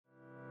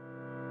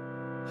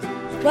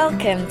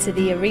Welcome to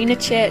the Arena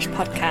Church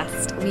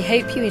podcast. We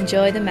hope you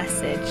enjoy the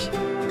message.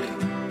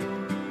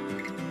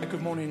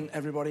 Good morning,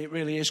 everybody. It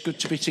really is good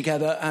to be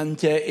together,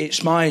 and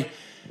it's my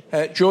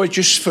joy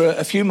just for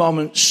a few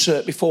moments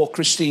before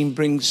Christine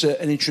brings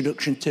an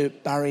introduction to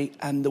Barry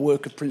and the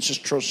work of Prince's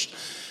Trust,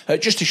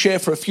 just to share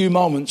for a few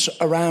moments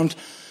around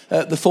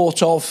the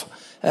thought of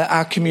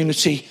our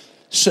community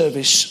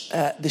service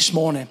this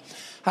morning.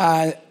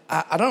 I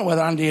don't know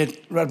whether Andy had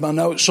read my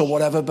notes or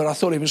whatever, but I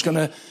thought he was going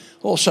to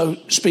also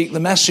speak the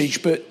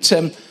message. But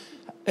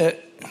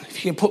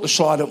if you can put the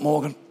slide up,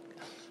 Morgan.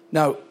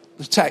 No,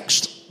 the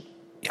text.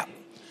 Yeah.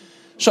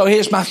 So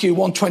here's Matthew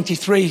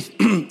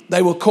 1:23.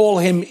 They will call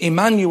him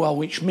Emmanuel,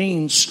 which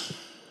means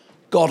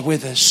God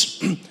with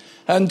us.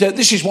 And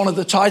this is one of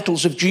the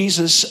titles of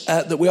Jesus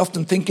that we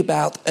often think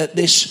about at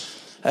this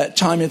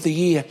time of the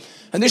year.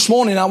 And this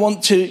morning I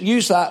want to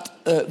use that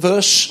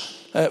verse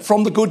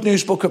from the Good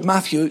News book of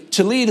Matthew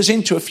to lead us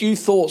into a few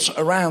thoughts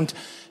around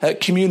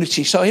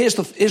community. So here's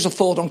a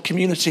thought on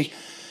community.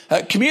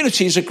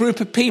 Community is a group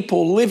of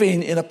people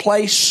living in a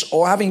place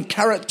or having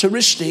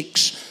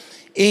characteristics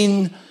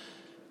in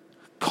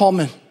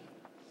common.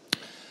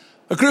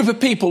 A group of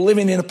people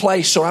living in a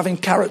place or having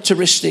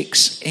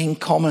characteristics in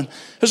common.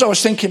 As I was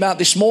thinking about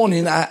this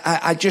morning,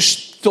 I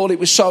just thought it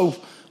was so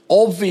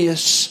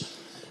obvious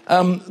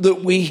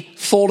that we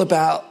thought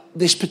about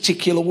this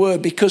particular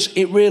word, because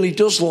it really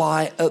does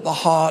lie at the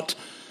heart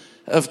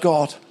of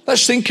God.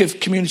 Let's think of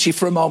community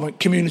for a moment.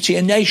 Community,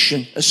 a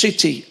nation, a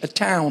city, a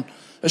town,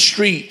 a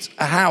street,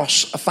 a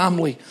house, a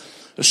family,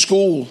 a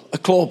school, a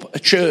club, a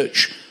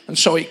church, and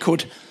so it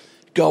could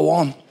go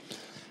on.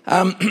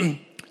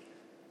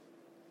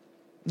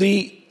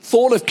 The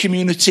thought of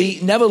community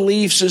never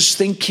leaves us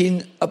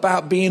thinking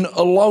about being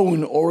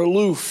alone or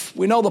aloof.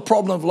 We know the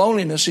problem of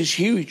loneliness is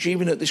huge,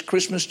 even at this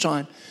Christmas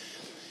time.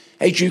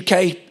 Age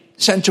UK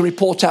sent a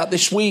report out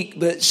this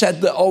week that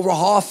said that over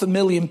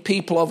 500,000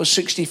 people over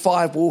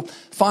 65 will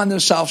find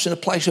themselves in a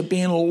place of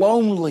being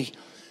lonely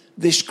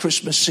this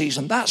Christmas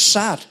season. That's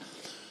sad,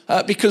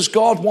 because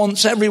God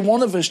wants every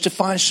one of us to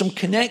find some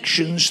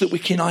connections that we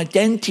can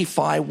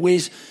identify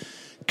with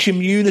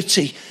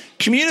community.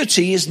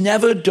 Community is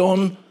never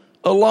done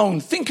alone.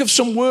 Think of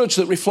some words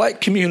that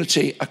reflect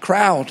community: a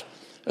crowd,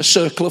 a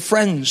circle of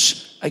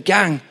friends, a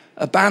gang,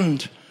 a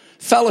band,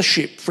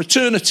 fellowship,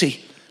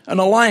 fraternity, an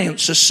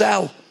alliance, a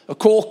cell, a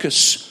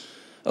caucus,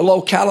 a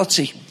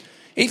locality.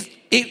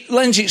 It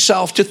lends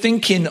itself to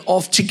thinking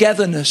of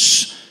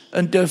togetherness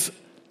and of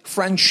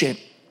friendship.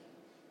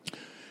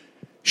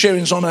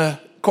 Sharon's on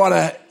quite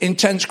an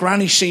intense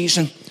granny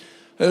season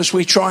as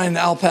we try and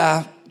help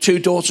our 2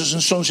 daughters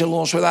and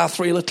sons-in-laws with our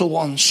 3 little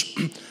ones.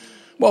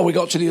 Well, we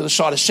got to the other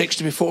side of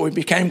 60 before we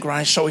became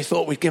granny, so we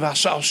thought we'd give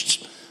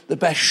ourselves the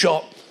best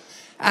shot.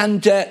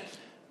 And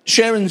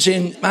Sharon's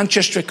in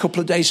Manchester a couple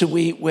of days a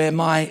week, where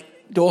my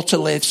daughter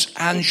lives,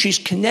 and she's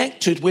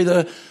connected with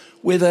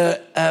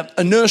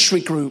a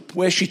nursery group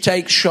where she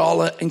takes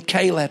Charlotte and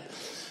Caleb.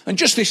 And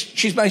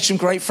she's made some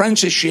great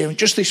friends this year. And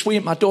just this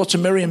week, my daughter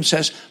Miriam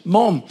says,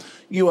 "Mom,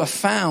 you have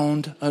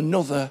found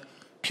another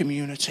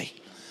community."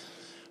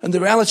 And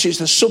the reality is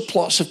there's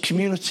subplots of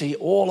community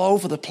all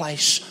over the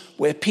place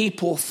where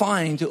people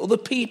find other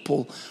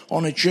people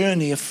on a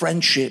journey of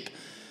friendship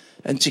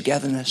and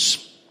togetherness.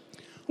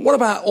 What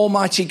about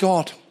Almighty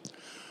God?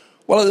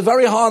 Well, at the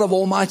very heart of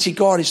Almighty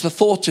God is the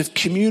thought of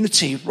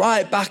community.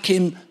 Right back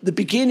in the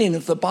beginning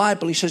of the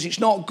Bible, he says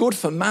it's not good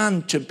for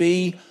man to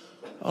be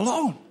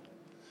alone.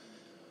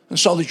 And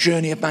so the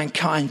journey of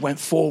mankind went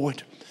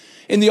forward.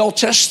 In the Old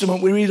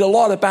Testament, we read a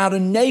lot about a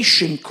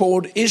nation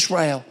called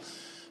Israel,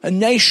 a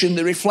nation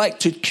that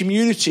reflected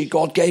community.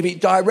 God gave it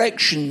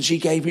directions. He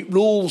gave it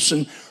rules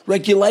and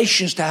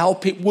regulations to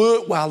help it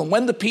work well. And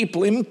when the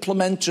people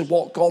implemented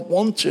what God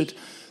wanted,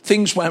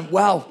 things went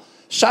well.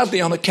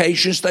 Sadly, on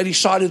occasions, they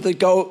decided they'd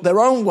go their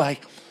own way,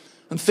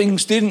 and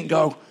things didn't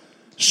go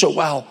so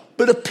well.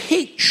 But a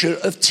picture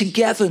of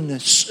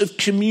togetherness, of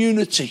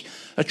community,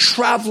 a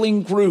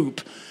traveling group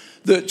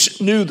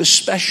that knew the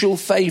special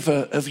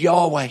favor of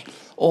Yahweh,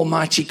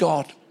 Almighty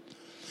God.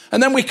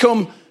 And then we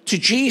come to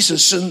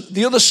Jesus, and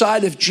the other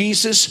side of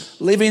Jesus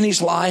living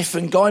his life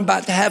and going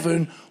back to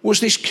heaven was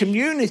this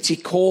community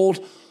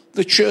called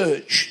the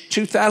church.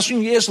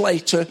 2,000 years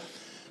later,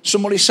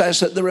 somebody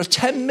says that there are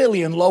 10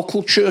 million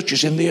local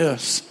churches in the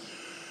earth.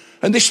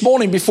 And this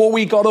morning, before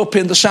we got up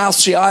in the South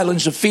Sea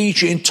Islands of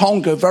Fiji and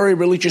Tonga, very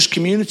religious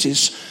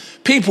communities,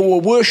 people were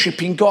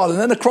worshipping God. And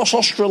then across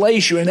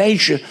Australasia and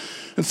Asia,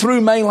 and through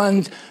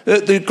mainland,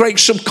 the great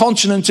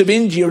subcontinent of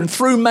India, and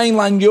through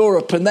mainland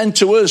Europe, and then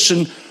to us,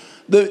 and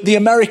the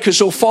Americas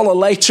will follow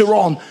later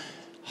on.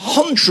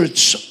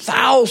 Hundreds,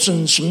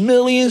 thousands,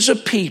 millions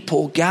of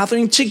people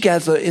gathering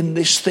together in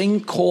this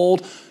thing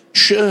called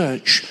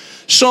church.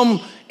 Some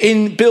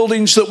in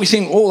buildings that we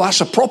think, oh, that's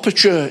a proper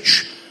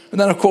church.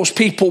 And then, of course,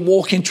 people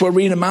walk into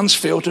Arena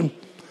Mansfield and,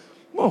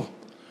 whoa.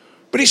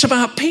 But it's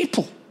about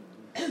people.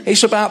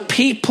 It's about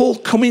people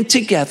coming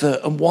together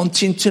and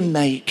wanting to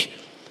make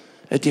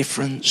a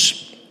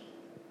difference.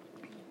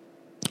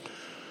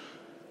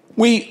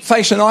 We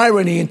face an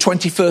irony in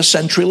 21st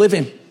century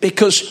living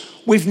because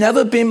we've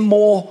never been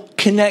more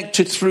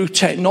connected through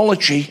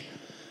technology,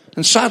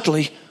 and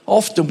sadly,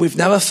 often we've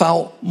never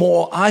felt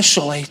more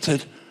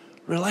isolated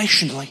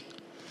relationally.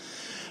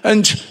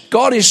 And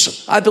God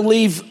is, I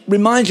believe,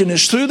 reminding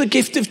us through the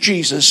gift of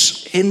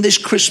Jesus in this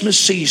Christmas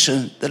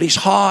season that his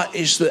heart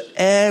is that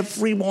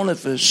every one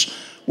of us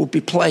would be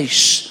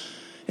placed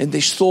in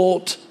this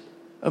thought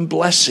and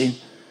blessing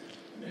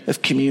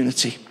of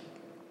community.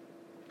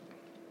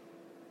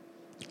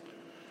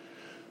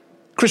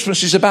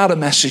 Christmas is about a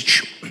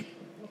message.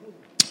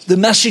 The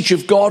message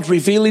of God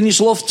revealing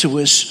his love to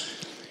us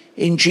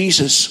in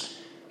Jesus.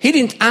 He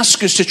didn't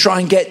ask us to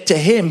try and get to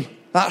him.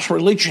 That's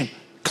religion.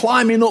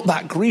 Climbing up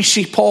that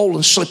greasy pole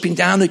and slipping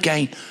down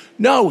again.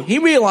 No, he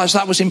realized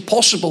that was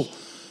impossible.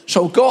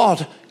 So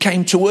God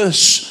came to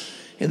us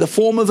in the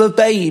form of a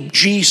babe,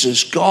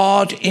 Jesus,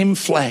 God in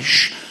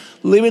flesh,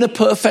 living a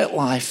perfect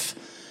life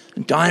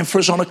and dying for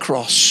us on a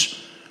cross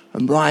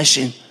and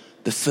rising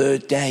the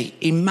third day.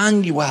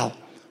 Emmanuel,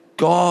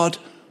 God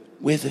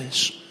with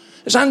us.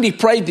 As Andy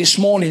prayed this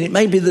morning, it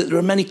may be that there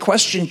are many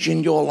questions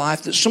in your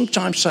life that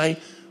sometimes say,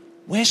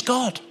 where's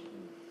God?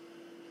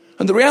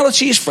 And the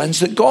reality is, friends,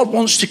 that God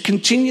wants to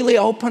continually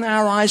open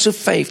our eyes of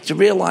faith to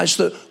realize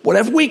that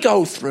whatever we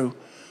go through,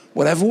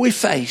 whatever we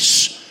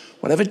face,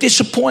 whatever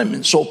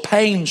disappointments or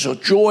pains or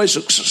joys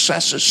or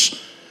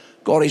successes,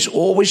 God is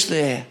always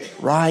there,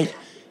 right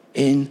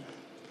in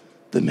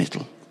the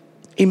middle.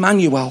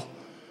 Emmanuel,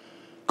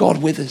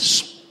 God with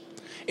us.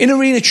 In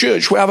Arena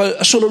Church, we have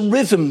a sort of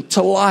rhythm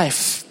to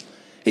life.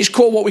 It's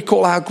called what we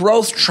call our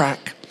growth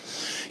track.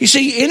 You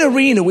see, in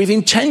Arena, we've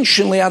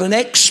intentionally had an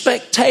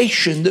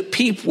expectation that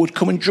people would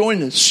come and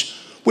join us.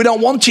 We don't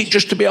want it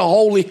just to be a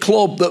holy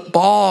club that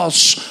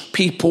bars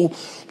people.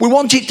 We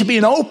want it to be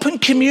an open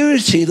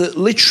community that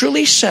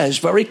literally says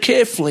very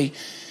carefully,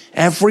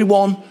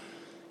 everyone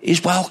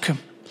is welcome.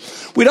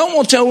 We don't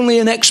want only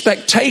an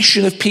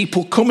expectation of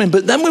people coming,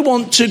 but then we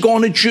want to go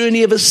on a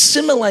journey of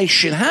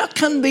assimilation. How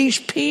can these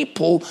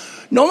people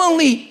not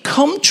only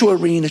come to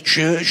Arena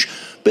Church,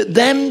 but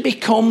then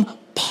become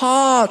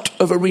part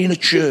of Arena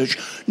Church?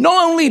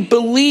 Not only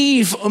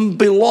believe and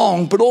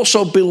belong, but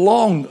also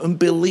belong and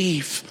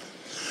believe.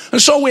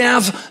 And so we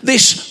have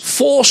this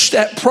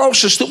 4-step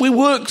process that we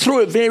work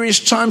through at various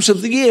times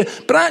of the year,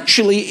 but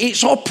actually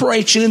it's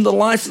operating in the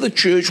life of the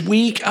church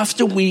week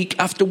after week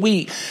after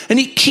week. And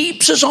it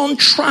keeps us on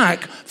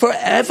track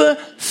forever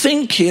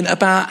thinking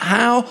about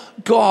how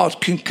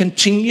God can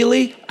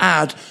continually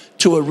add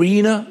to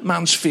Arena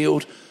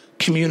Mansfield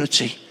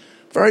community.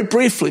 Very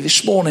briefly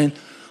this morning,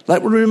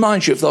 let me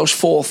remind you of those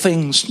 4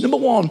 things. Number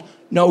 1,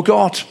 know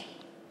God.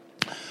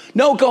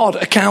 Know God,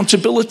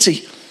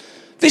 accountability.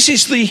 This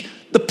is the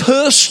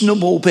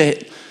personable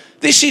bit.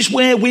 This is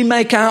where we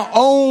make our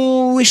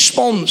own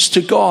response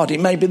to God. It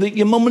may be that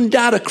your mum and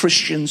dad are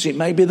Christians. It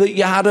may be that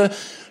you had a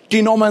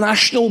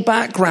denominational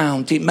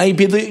background. It may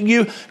be that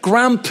your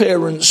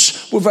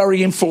grandparents were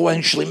very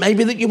influential. It may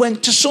be that you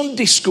went to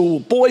Sunday school,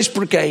 boys'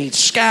 brigade,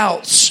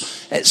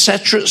 scouts,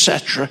 etc.,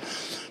 etc.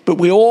 But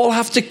we all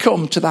have to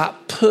come to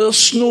that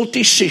personal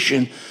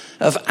decision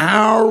of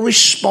our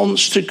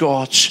response to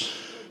God.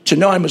 To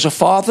know him as a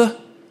father,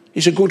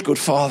 he's a good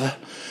father.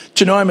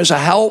 To know him as a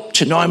help,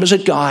 to know him as a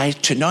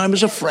guide, to know him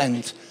as a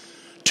friend,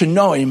 to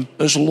know him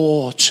as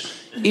Lord.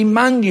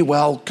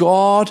 Emmanuel,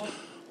 God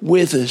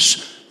with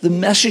us. The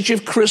message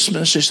of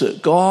Christmas is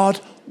that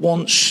God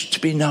wants to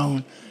be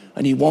known,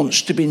 and he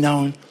wants to be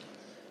known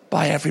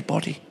by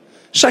everybody.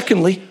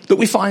 Secondly, that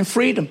we find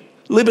freedom,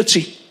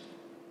 liberty.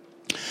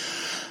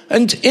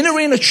 And in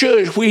Arena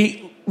Church,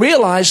 we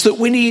realize that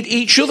we need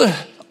each other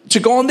to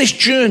go on this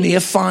journey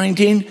of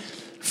finding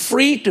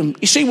freedom.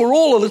 You see, we're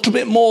all a little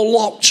bit more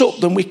locked up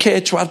than we care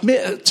to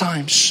admit at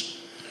times.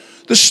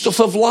 The stuff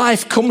of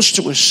life comes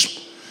to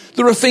us.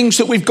 There are things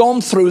that we've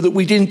gone through that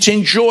we didn't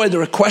enjoy.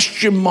 There are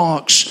question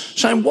marks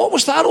saying, what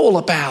was that all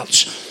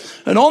about?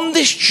 And on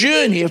this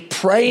journey of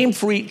praying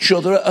for each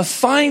other, of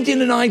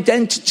finding an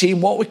identity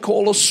in what we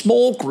call a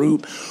small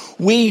group,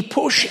 we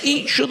push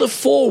each other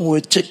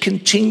forward to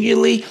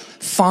continually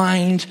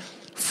find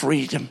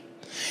freedom.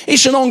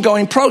 It's an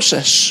ongoing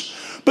process.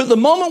 But the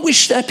moment we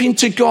step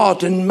into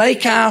God and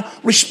make our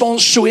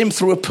response to him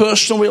through a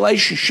personal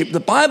relationship, the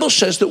Bible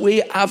says that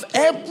we have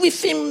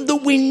everything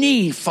that we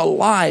need for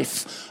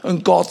life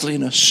and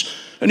godliness.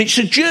 And it's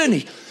a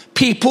journey.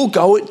 People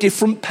go at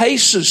different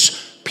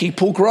paces.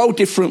 People grow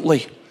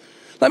differently.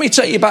 Let me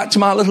take you back to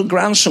my little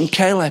grandson,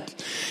 Caleb.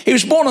 He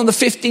was born on the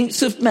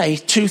 15th of May,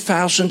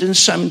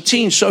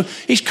 2017. So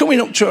he's coming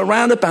up to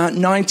around about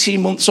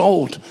 19 months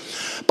old.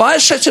 By a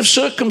set of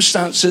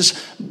circumstances,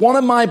 one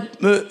of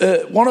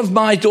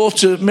my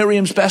daughter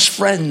Miriam's best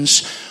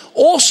friends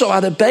also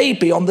had a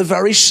baby on the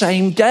very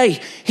same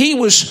day. He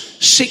was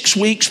 6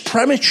 weeks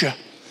premature,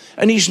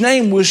 and his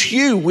name was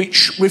Hugh,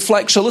 which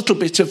reflects a little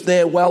bit of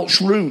their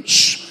Welsh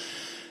roots.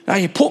 Now,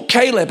 you put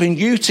Caleb and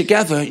Hugh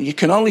together, and you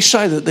can only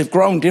say that they've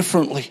grown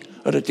differently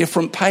at a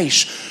different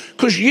pace.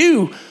 Because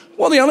Hugh,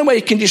 well, the only way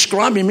you can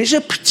describe him is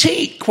a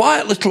petite,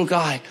 quiet little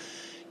guy.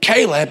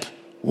 Caleb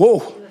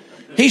Whoa,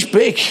 he's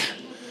big.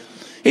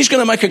 He's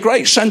going to make a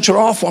great centre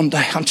half one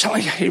day. I'm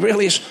telling you, he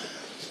really is.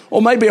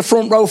 Or maybe a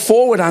front row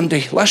forward,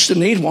 Andy. Leicester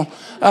need one.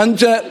 And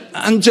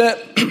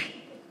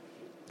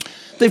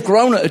they've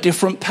grown at a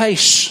different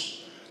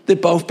pace. They've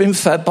both been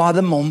fed by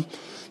the mum.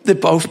 They've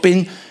both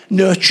been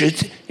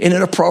nurtured in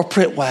an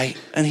appropriate way.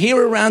 And here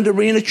around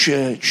Arena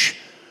Church,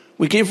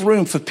 we give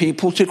room for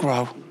people to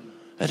grow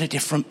at a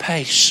different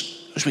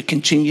pace as we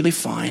continually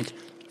find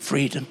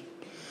freedom.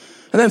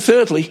 And then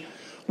thirdly,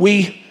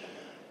 we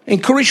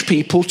encourage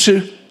people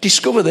to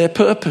discover their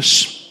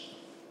purpose.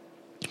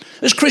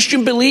 As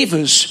Christian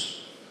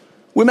believers,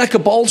 we make a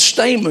bold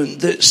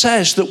statement that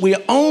says that we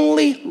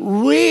only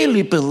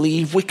really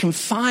believe we can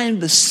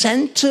find the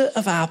center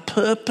of our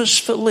purpose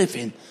for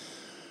living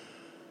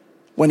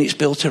when it's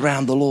built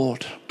around the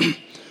Lord.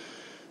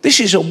 This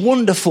is a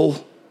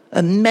wonderful,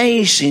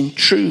 amazing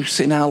truth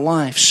in our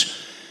lives.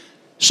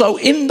 So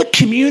in the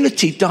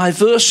community,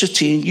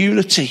 diversity and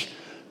unity,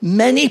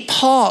 many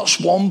parts,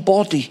 one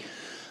body,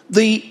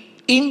 the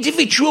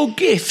individual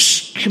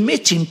gifts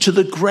committing to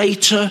the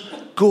greater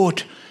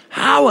good.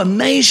 How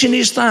amazing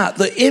is that?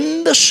 That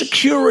in the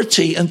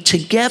security and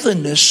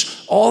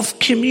togetherness of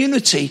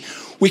community,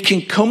 we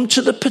can come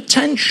to the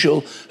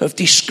potential of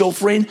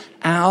discovering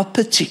our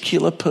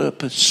particular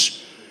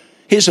purpose.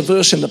 Here's a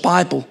verse in the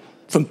Bible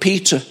from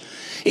Peter.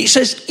 It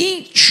says,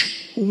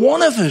 each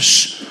one of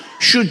us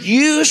should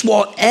use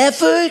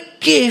whatever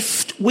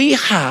gift we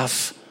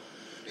have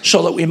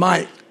so that we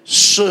might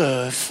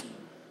serve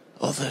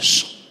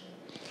others.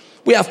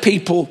 We have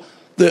people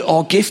that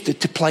are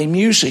gifted to play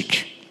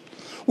music.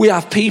 We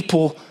have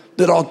people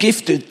that are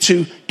gifted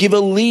to give a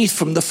lead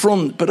from the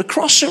front. But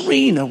across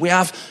Arena, we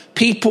have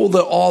people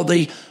that are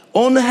the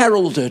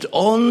unheralded,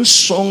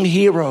 unsung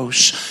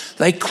heroes.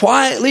 They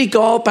quietly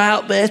go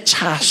about their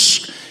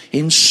task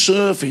in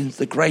serving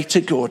the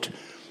greater good.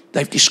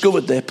 They've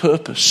discovered their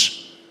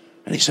purpose,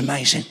 and it's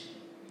amazing.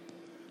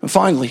 And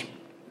finally,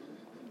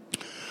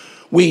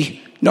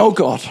 we know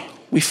God,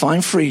 we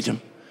find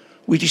freedom,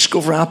 we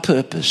discover our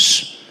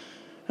purpose,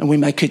 and we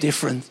make a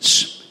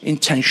difference.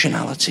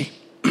 Intentionality.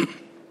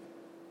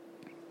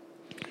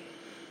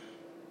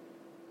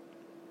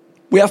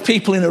 We have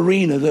people in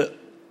Arena that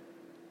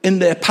in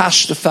their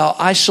past have felt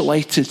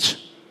isolated,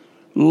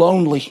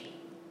 lonely,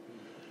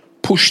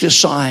 pushed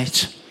aside.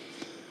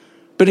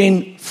 But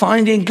in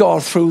finding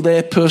God through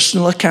their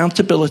personal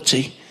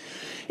accountability,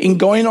 in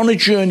going on a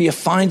journey of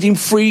finding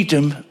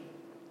freedom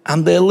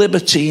and their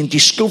liberty, in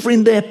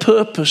discovering their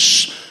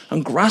purpose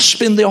and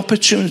grasping the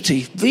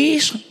opportunity,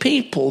 these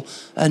people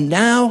are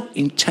now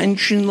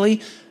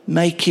intentionally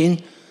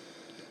making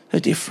a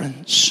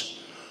difference.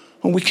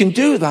 And we can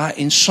do that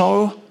in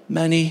so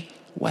many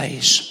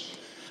ways.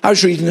 I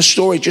was reading a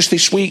story just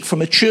this week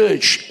from a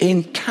church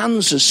in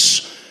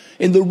Kansas,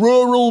 in the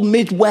rural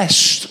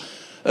Midwest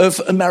of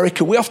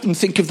America. We often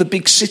think of the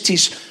big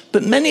cities,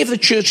 but many of the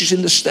churches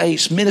in the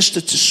States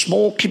minister to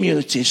small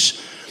communities.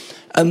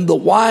 And the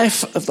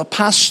wife of the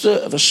pastor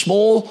of a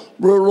small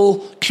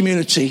rural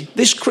community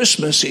this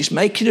Christmas is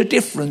making a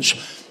difference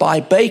by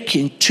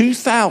baking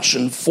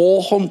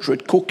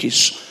 2,400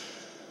 cookies.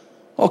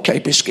 Okay,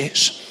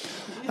 biscuits.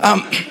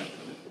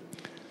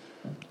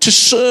 To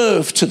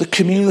serve to the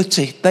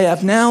community. They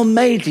have now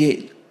made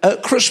it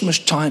at Christmas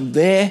time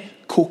their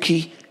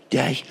cookie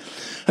day.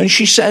 And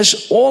she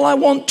says, all I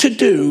want to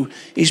do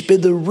is be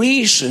the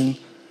reason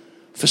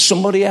for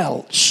somebody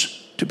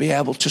else to be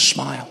able to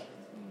smile.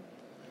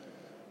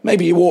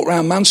 Maybe you walked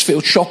around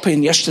Mansfield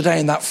shopping yesterday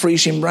in that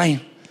freezing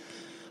rain.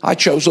 I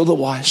chose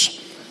otherwise.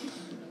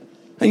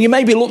 And you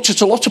maybe looked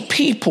at a lot of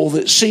people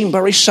that seem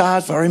very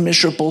sad, very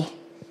miserable,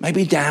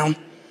 maybe down.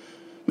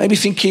 Maybe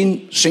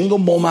thinking, single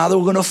mum, how they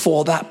were going to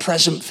afford that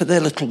present for their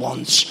little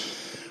ones.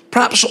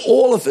 Perhaps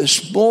all of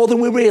us, more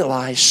than we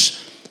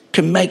realise,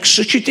 can make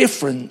such a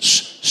difference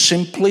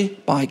simply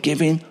by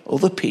giving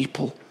other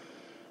people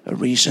a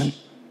reason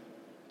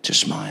to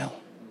smile.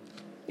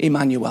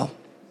 Emmanuel,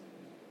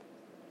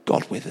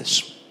 God with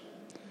us.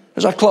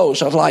 As I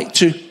close, I'd like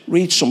to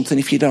read something,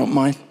 if you don't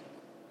mind.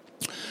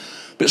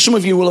 But some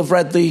of you will have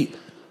read the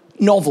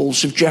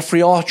novels of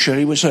Jeffrey Archer.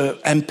 He was an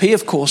MP,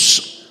 of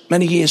course,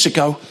 many years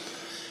ago,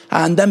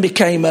 and then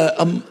became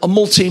a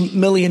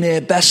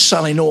multi-millionaire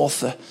best-selling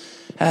author.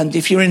 And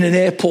if you're in an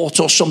airport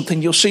or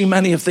something, you'll see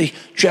many of the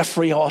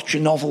Jeffrey Archer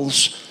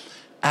novels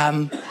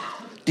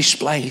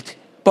displayed.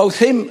 Both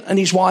him and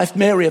his wife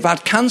Mary have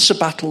had cancer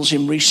battles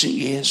in recent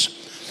years.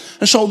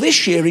 And so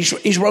this year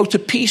he's wrote a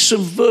piece of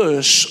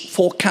verse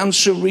for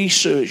Cancer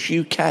Research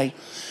UK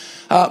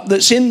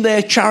that's in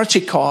their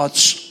charity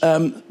cards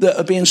that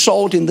are being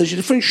sold in the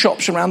different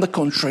shops around the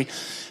country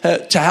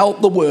to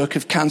help the work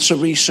of Cancer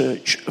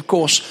Research. Of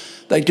course,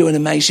 they do an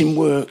amazing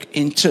work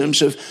in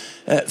terms of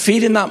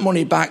feeding that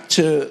money back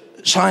to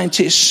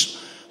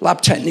scientists,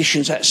 lab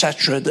technicians,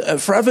 etc., that are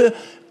forever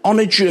on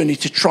a journey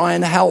to try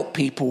and help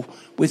people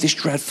with this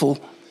dreadful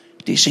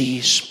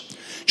disease.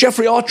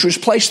 Jeffrey Archer has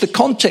placed the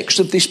context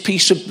of this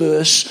piece of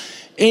verse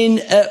in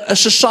a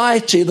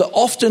society that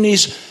often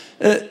is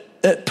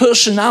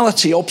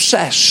personality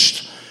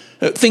obsessed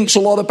thinks a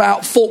lot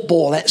about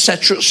football,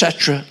 etc.,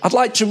 etc. I'd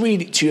like to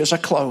read it to you as I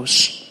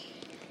close,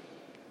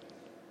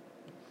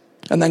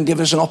 and then give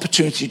us an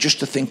opportunity just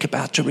to think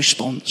about a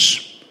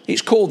response.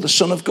 It's called The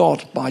Son of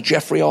God by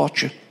Jeffrey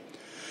Archer.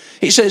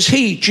 It says,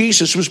 he,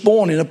 Jesus, was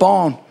born in a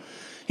barn.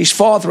 His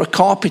father a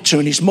carpenter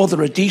and his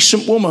mother a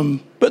decent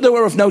woman, but they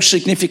were of no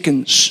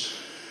significance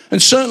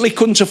and certainly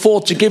couldn't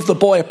afford to give the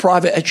boy a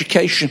private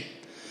education.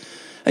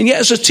 And yet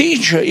as a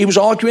teacher, he was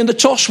arguing the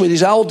toss with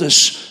his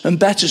elders and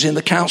betters in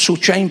the council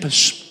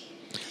chambers.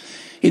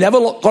 He never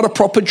got a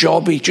proper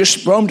job. He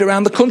just roamed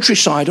around the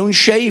countryside,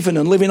 unshaven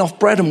and living off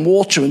bread and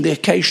water and the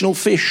occasional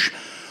fish,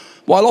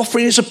 while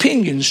offering his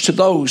opinions to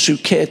those who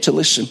cared to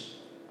listen.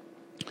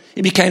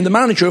 He became the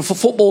manager of a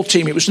football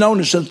team. It was known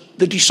as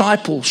the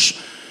Disciples.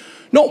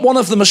 Not one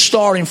of them a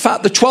star. In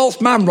fact, the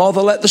 12th man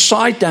rather let the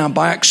side down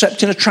by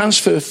accepting a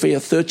transfer fee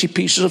of 30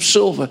 pieces of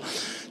silver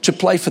to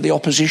play for the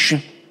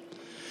opposition.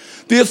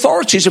 The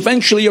authorities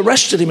eventually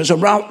arrested him as a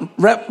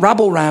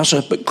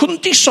rabble-rouser, but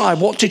couldn't decide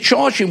what to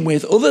charge him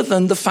with other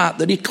than the fact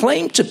that he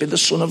claimed to be the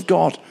Son of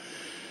God.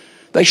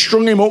 They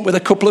strung him up with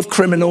a couple of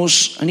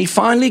criminals, and he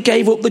finally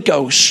gave up the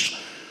ghost,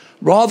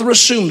 rather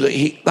assumed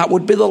that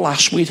would be the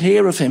last we'd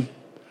hear of him.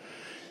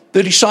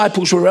 The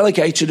Disciples were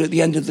relegated at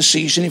the end of the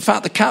season. In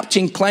fact, the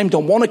captain claimed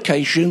on one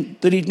occasion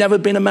that he'd never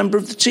been a member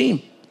of the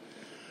team.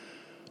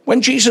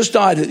 When Jesus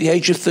died at the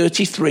age of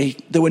 33,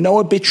 there were no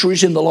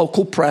obituaries in the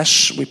local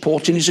press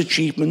reporting his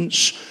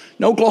achievements,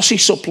 no glossy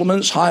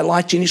supplements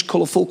highlighting his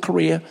colourful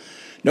career,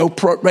 no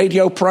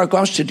radio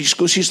programmes to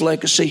discuss his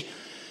legacy,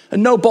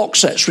 and no box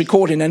sets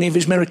recording any of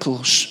his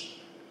miracles.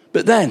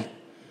 But then,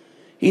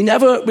 he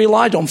never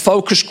relied on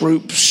focus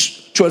groups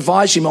to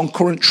advise him on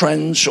current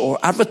trends, or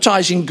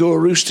advertising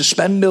gurus to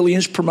spend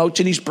millions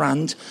promoting his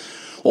brand,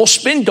 or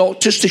spin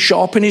doctors to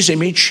sharpen his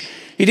image.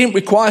 He didn't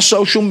require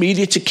social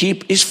media to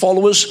keep his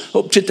followers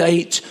up to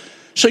date.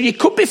 So you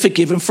could be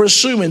forgiven for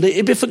assuming that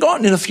he'd be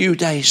forgotten in a few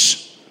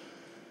days.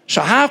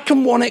 So how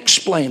can one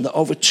explain that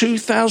over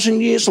 2,000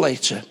 years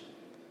later,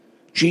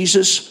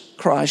 Jesus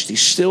Christ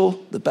is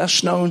still the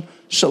best known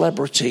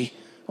celebrity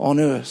on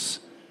earth?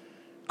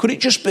 Could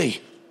it just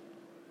be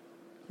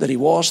that he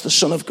was the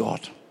Son of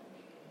God?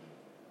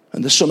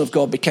 And the Son of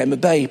God became a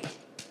babe,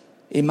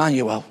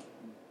 Emmanuel.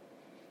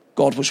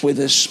 God was with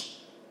us,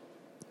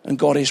 and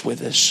God is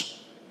with us.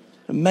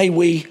 And may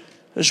we,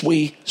 as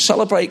we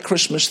celebrate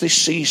Christmas this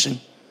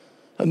season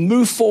and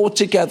move forward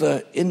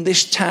together in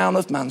this town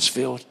of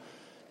Mansfield,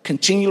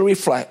 continually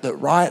reflect that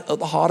right at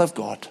the heart of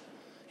God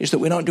is that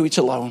we don't do it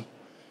alone,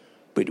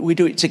 but we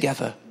do it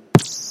together.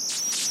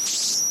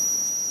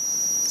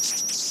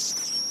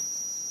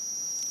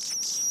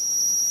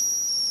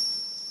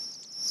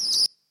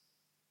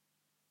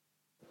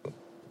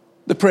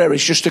 The prayer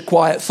is just a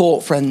quiet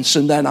thought, friends,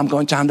 and then I'm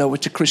going to hand over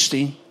to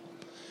Christine.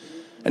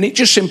 And it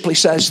just simply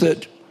says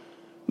that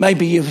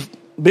maybe you've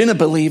been a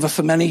believer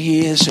for many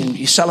years and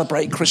you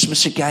celebrate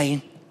Christmas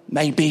again.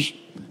 Maybe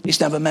it's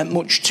never meant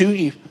much to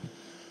you.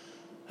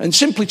 And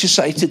simply to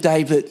say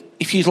today that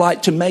if you'd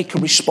like to make a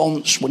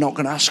response, we're not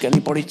going to ask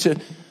anybody to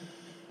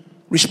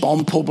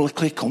respond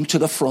publicly, come to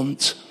the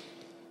front.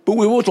 But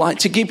we would like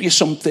to give you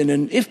something.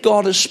 And if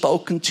God has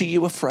spoken to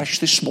you afresh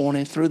this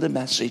morning through the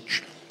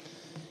message,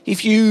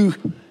 if you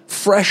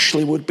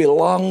freshly would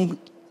belong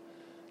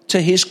to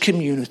his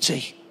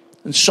community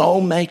and so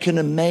make an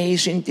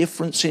amazing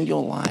difference in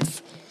your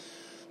life,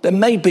 then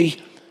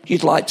maybe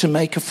you'd like to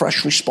make a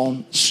fresh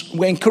response.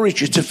 We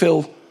encourage you to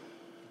fill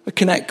a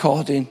Connect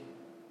card in.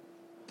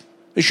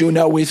 As you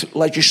know, with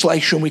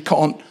legislation, we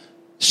can't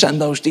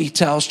send those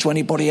details to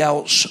anybody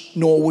else,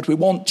 nor would we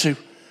want to.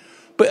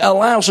 But it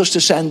allows us to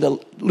send a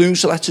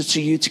newsletter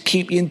to you to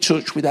keep you in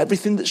touch with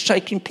everything that's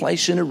taking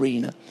place in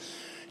Arena.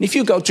 And if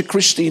you go to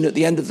Christine at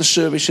the end of the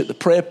service at the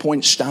prayer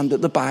point stand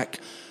at the back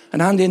and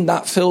hand in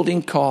that filled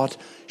in card,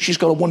 she's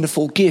got a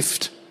wonderful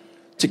gift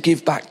to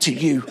give back to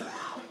you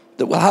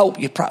that will help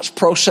you perhaps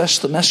process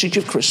the message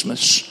of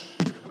Christmas.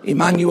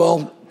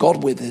 Emmanuel,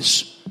 God with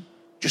us,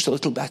 just a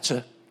little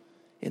better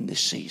in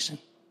this season.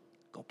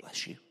 God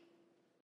bless you.